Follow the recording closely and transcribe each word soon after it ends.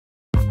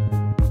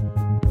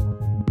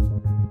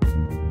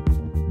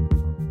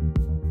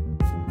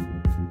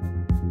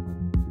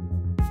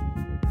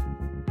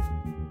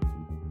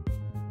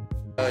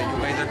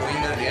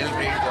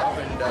great job,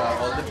 and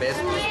all the best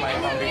to Smile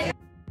Foundation.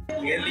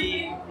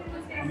 Really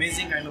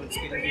amazing kind of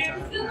experience which I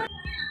have.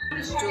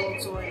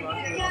 Also, I want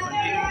to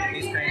continue with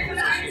these kind of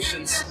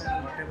associations,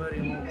 whatever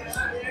I'm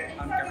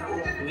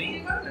capable of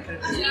doing.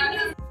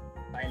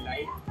 I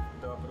like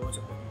the approach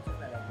of the teachers.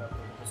 I like the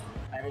approach of the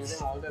students. I wish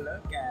them all the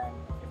luck, and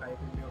if I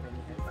could be of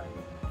any help,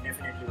 I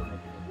definitely would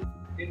like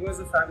to. It was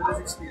a fabulous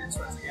experience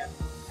once again.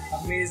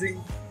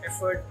 Amazing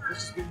effort which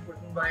has been put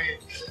in by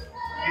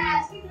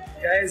the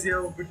guys here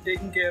who've been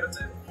taking care of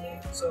them.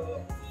 So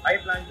I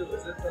plan to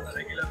visit on a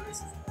regular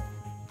basis.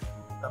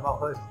 Some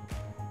of us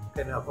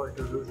can afford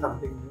to do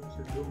something, we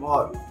should do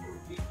more.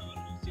 If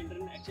our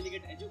children actually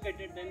get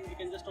educated, then we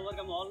can just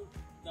overcome all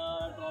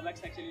the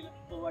drawbacks actually.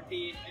 So I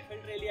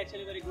felt really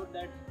actually very good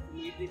that to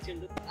meet these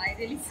children. I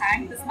really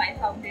thank the Smile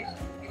Foundation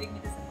for giving me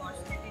this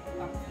opportunity to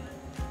come here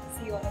and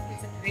see all of you.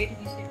 It's a great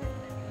initiative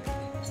that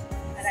you are doing,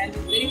 and I'll be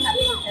very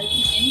happy to help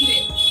in any way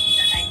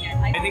that I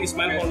can. I think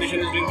Smile Foundation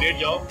is doing great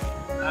job,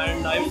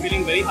 and I'm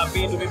feeling very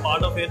happy to be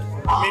part of it.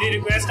 मेरी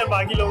request है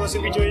बाकी लोगों से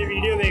भी जो ये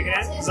video देख रहे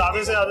हैं ज़्यादा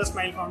से ज़्यादा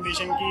स्माइल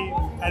फाउंडेशन की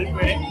हेल्प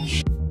करें.